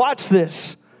responds. But watch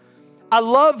this. I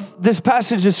love this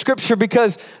passage of scripture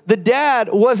because the dad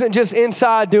wasn't just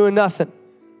inside doing nothing.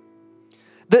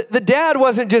 The dad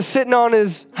wasn't just sitting on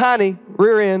his hiney,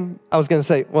 rear end. I was going to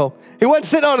say, well, he wasn't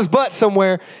sitting on his butt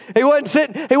somewhere. He wasn't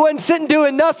sitting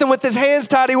doing nothing with his hands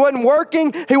tied. He wasn't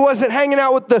working. He wasn't hanging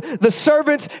out with the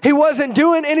servants. He wasn't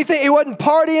doing anything. He wasn't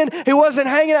partying. He wasn't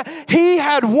hanging out. He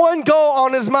had one goal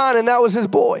on his mind, and that was his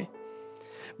boy.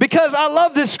 Because I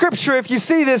love this scripture, if you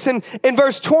see this in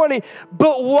verse 20,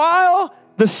 but while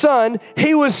the son,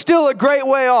 he was still a great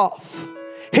way off,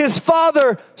 his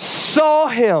father saw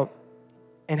him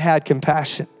and had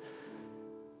compassion.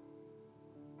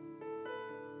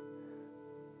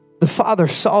 The father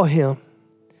saw him.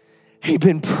 He'd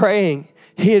been praying.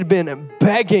 He had been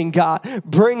begging God,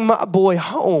 bring my boy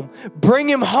home. Bring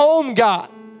him home, God.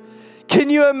 Can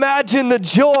you imagine the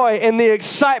joy and the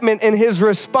excitement in his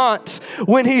response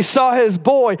when he saw his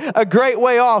boy a great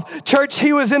way off? Church,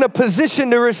 he was in a position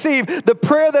to receive the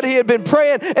prayer that he had been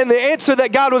praying and the answer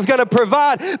that God was going to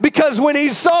provide, because when he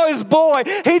saw his boy,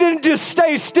 he didn't just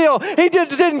stay still. He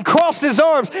didn't cross his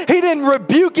arms. He didn't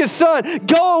rebuke his son.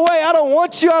 Go away. I don't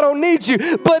want you. I don't need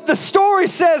you. But the story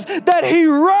says that he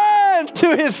ran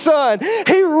to his son.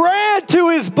 He ran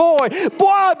to his boy.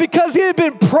 Why? Because he had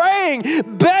been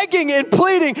praying, begging, and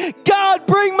pleading, God,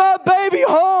 bring my baby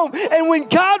home. And when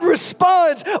God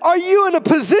responds, are you in a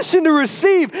position to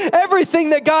receive everything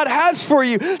that God has for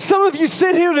you? Some of you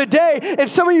sit here today, and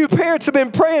some of you parents have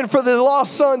been praying for the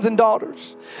lost sons and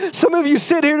daughters. Some of you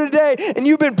sit here today, and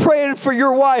you've been praying for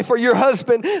your wife or your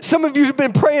husband. Some of you have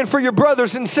been praying for your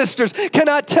brothers and sisters. Can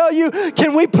I tell you,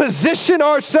 can we position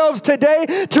ourselves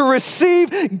today to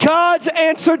receive God's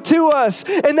answer to us?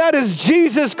 And that is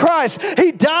Jesus Christ.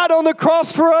 He died on the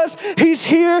cross for us. He's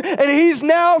here, and he's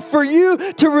now for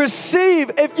you to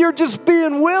receive if you're just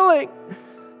being willing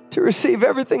to receive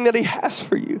everything that he has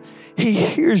for you. He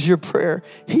hears your prayer.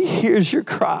 He hears your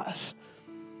cries.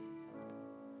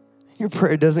 Your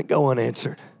prayer doesn't go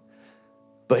unanswered.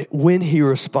 But when he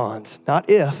responds, not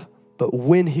if, but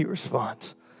when he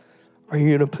responds, are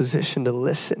you in a position to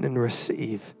listen and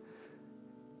receive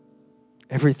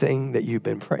everything that you've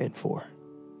been praying for?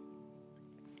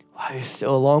 While he's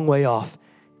still a long way off,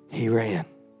 he ran.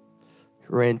 He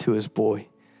ran to his boy.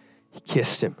 He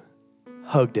kissed him,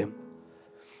 hugged him.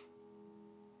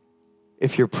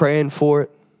 If you're praying for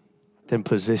it, then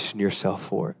position yourself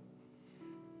for it.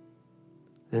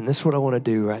 Then this is what I want to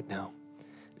do right now.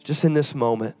 Just in this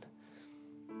moment,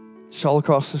 just all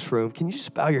across this room, can you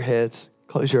just bow your heads,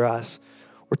 close your eyes?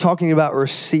 We're talking about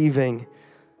receiving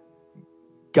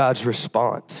God's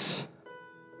response.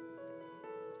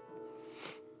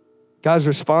 God's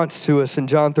response to us in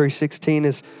John 3:16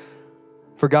 is,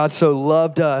 for God so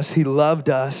loved us, he loved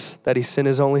us that he sent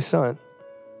his only son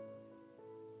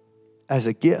as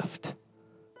a gift.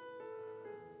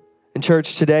 In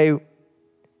church today,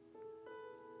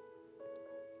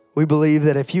 we believe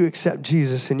that if you accept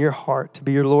Jesus in your heart to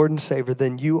be your Lord and Savior,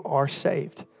 then you are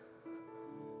saved.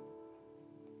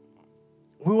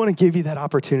 We want to give you that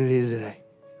opportunity today.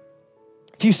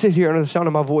 If you sit here under the sound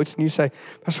of my voice and you say,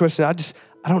 Pastor Weston,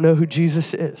 I don't know who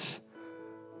Jesus is.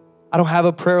 I don't have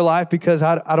a prayer life because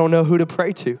I don't know who to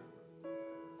pray to.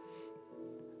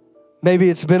 Maybe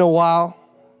it's been a while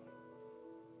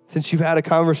since you've had a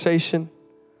conversation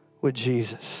with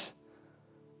Jesus.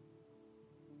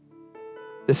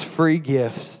 This free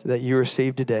gift that you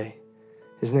received today,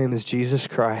 his name is Jesus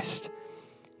Christ.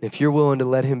 And if you're willing to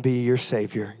let him be your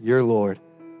Savior, your Lord,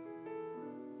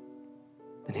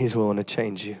 then he's willing to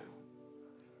change you.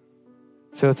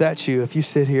 So if that's you, if you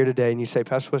sit here today and you say,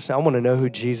 Pastor Weston, I want to know who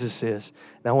Jesus is,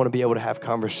 and I want to be able to have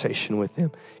conversation with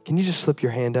him, can you just slip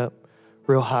your hand up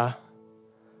real high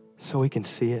so we can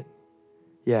see it?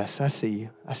 Yes, I see you.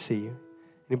 I see you.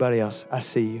 Anybody else? I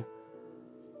see you.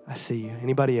 I see you.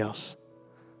 Anybody else?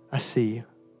 I see you.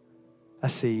 I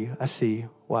see you. I see you.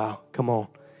 Wow, come on.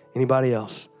 Anybody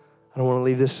else? I don't want to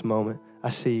leave this moment. I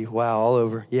see you. Wow, all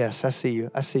over. Yes, I see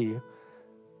you. I see you.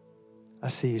 I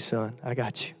see you, son. I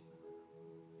got you.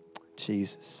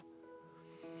 Jesus.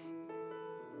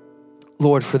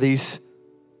 Lord, for these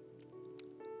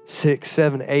 6,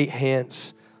 7, 8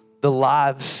 hands, the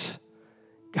lives,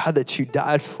 God, that you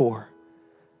died for.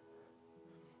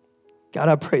 God,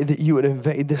 I pray that you would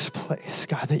invade this place.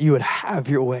 God, that you would have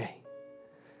your way.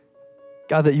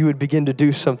 God, that you would begin to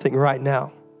do something right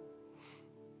now.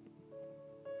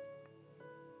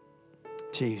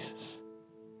 Jesus.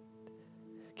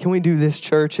 Can we do this,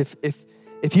 church? If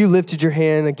you lifted your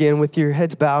hand, again, with your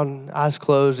heads bowed and eyes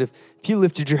closed, if you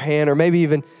lifted your hand, or maybe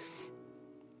even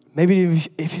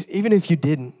if you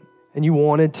didn't and you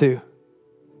wanted to,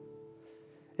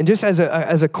 and just as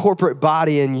a corporate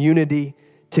body in unity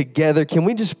together, can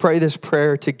we just pray this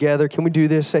prayer together? Can we do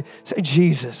this? Say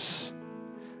Jesus.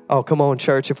 Oh, come on,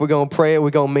 church. If we're going to pray it, we're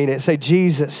going to mean it. Say,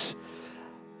 Jesus,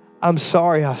 I'm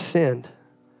sorry I've sinned.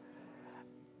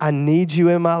 I need you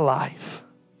in my life.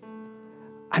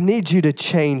 I need you to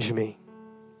change me.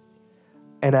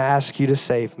 And I ask you to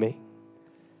save me.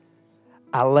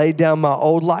 I lay down my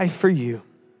old life for you.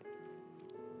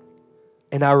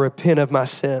 And I repent of my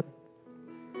sin.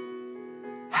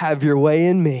 Have your way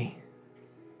in me.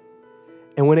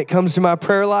 And when it comes to my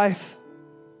prayer life,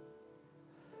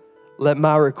 let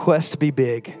my request be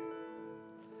big.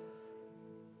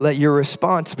 Let your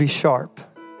response be sharp.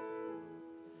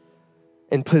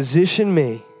 And position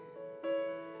me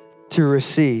to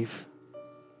receive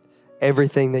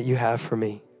everything that you have for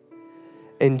me.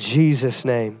 In Jesus'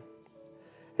 name.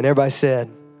 And everybody said,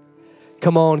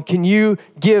 come on, can you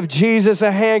give Jesus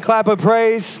a hand clap of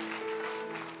praise?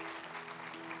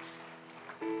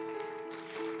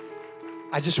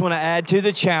 I just want to add to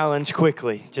the challenge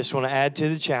quickly. Just want to add to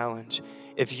the challenge.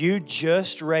 If you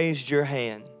just raised your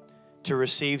hand to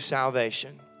receive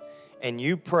salvation and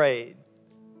you prayed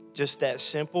just that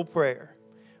simple prayer,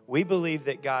 we believe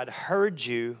that God heard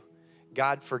you,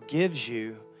 God forgives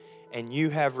you, and you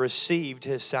have received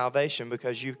his salvation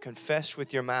because you've confessed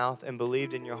with your mouth and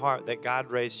believed in your heart that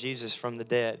God raised Jesus from the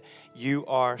dead. You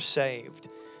are saved.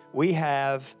 We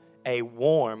have a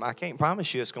warm, I can't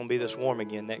promise you it's going to be this warm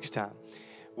again next time.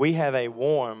 We have a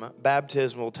warm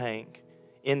baptismal tank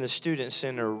in the student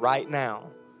center right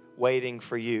now waiting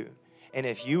for you. And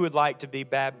if you would like to be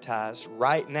baptized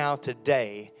right now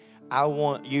today, I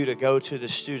want you to go to the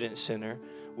student center.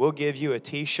 We'll give you a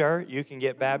t-shirt. You can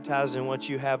get baptized in what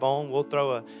you have on. We'll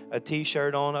throw a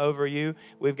t-shirt on over you.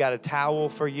 We've got a towel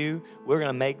for you. We're going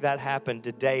to make that happen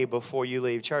today before you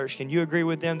leave church. Can you agree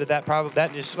with them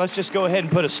let's just go ahead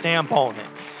and put a stamp on it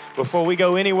before we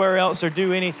go anywhere else or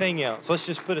do anything else. Let's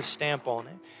just put a stamp on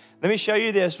it. Let me show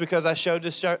you this because I showed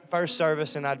this first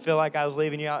service and I'd feel like I was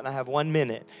leaving you out and I have 1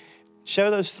 minute.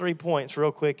 Show those 3 points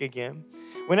real quick again.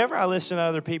 Whenever I listen to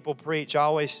other people preach,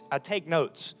 I take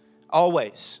notes.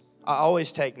 Always. I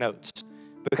always take notes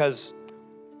because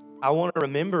I want to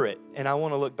remember it and I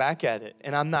want to look back at it.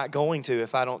 And I'm not going to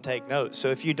if I don't take notes. So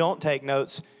if you don't take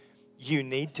notes, you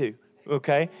need to,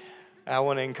 okay? I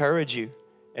want to encourage you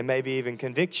and maybe even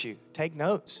convict you. Take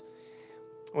notes.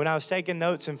 When I was taking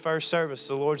notes in first service,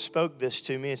 the Lord spoke this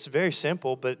to me. It's very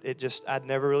simple, but I'd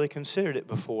never really considered it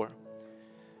before.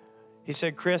 He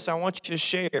said, Chris, I want you to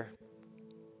share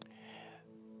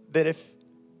that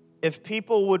if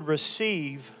people would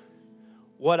receive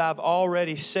what I've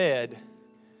already said,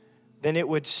 then it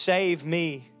would save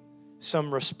me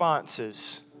some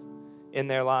responses in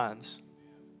their lives.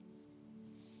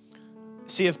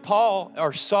 See, if Paul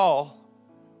or Saul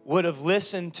would have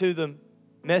listened to the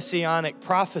messianic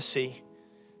prophecy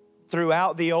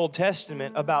throughout the Old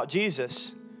Testament about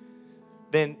Jesus,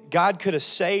 then God could have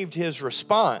saved his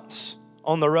response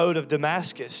on the road of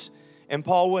Damascus, and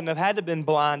Paul wouldn't have had to have been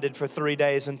blinded for 3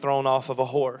 days and thrown off of a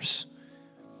horse.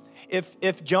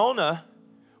 If Jonah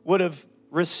would have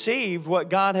received what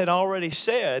God had already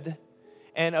said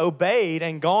and obeyed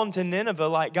and gone to Nineveh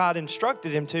like God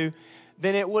instructed him to,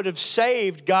 then it would have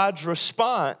saved God's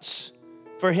response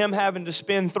for him having to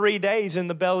spend 3 days in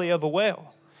the belly of a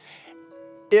whale.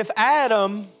 If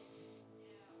Adam,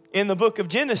 in the book of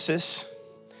Genesis,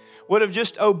 would have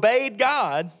just obeyed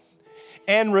God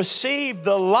and received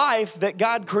the life that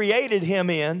God created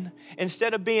him in,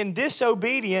 instead of being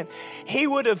disobedient, he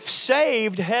would have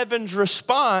saved heaven's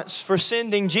response for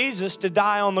sending Jesus to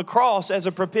die on the cross as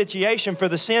a propitiation for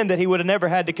the sin that he would have never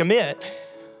had to commit.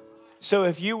 So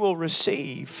if you will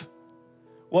receive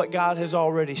what God has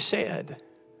already said,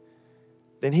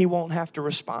 then he won't have to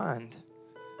respond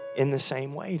in the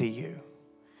same way to you.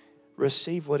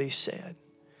 Receive what he said.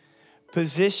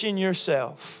 Position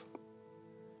yourself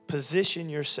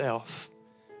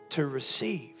to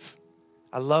receive.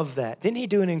 I love that. Didn't he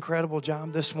do an incredible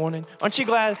job this morning? Aren't you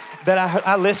glad that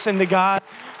I listened to God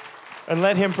and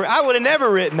let him pray? I would have never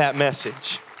written that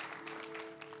message.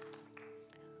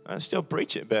 I'd still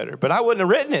preach it better, but I wouldn't have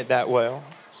written it that well.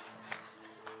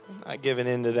 I'm not giving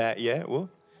into that yet. We'll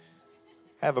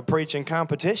have a preaching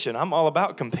competition. I'm all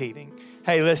about competing.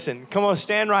 Hey, listen, come on,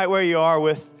 stand right where you are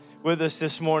with us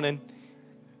this morning.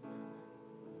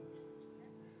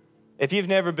 If you've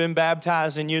never been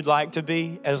baptized and you'd like to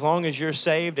be, as long as you're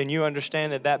saved and you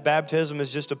understand that baptism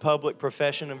is just a public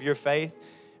profession of your faith,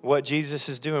 what Jesus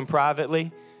is doing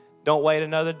privately, don't wait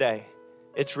another day.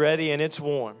 It's ready and it's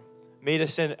warm. Meet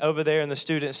us over there in the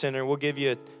student center. We'll give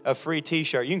you a free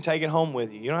t-shirt. You can take it home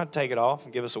with you. You don't have to take it off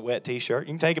and give us a wet t-shirt.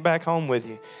 You can take it back home with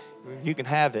you. You can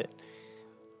have it.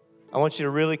 I want you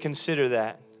to really consider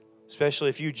that, especially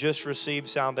if you just received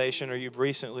salvation or you've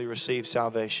recently received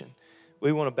salvation.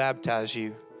 We want to baptize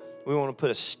you. We want to put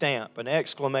a stamp, an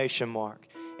exclamation mark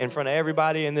in front of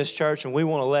everybody in this church, and we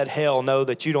want to let hell know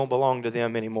that you don't belong to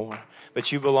them anymore,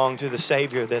 but you belong to the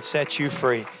Savior that sets you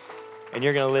free, and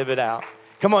you're going to live it out.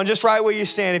 Come on, just right where you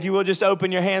stand. If you will, just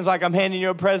open your hands like I'm handing you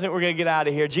a present. We're going to get out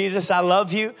of here. Jesus, I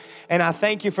love you, and I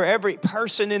thank you for every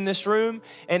person in this room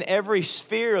and every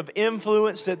sphere of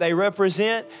influence that they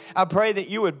represent. I pray that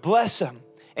you would bless them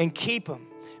and keep them.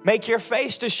 Make your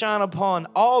face to shine upon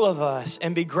all of us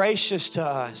and be gracious to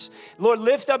us. Lord,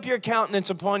 lift up your countenance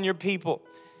upon your people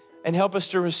and help us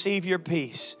to receive your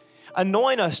peace.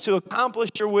 Anoint us to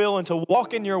accomplish your will and to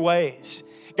walk in your ways.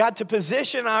 God, to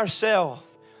position ourselves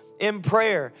in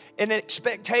prayer, in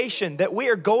expectation that we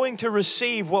are going to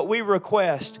receive what we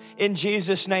request in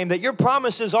Jesus' name, that your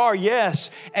promises are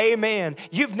yes, amen.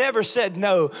 You've never said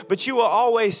no, but you will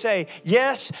always say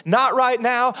yes, not right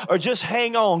now, or just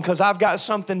hang on because I've got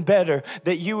something better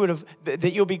that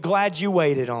you'll be glad you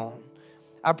waited on.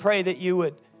 I pray that you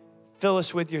would fill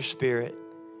us with your Spirit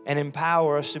and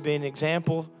empower us to be an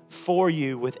example for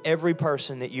you with every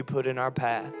person that you put in our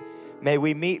path. May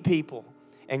we meet people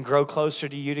and grow closer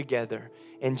to you together.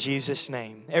 In Jesus'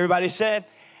 name. Everybody said,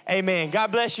 amen.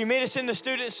 God bless you. Meet us in the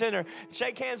student center.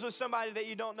 Shake hands with somebody that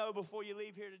you don't know before you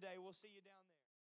leave here today. We'll see you down.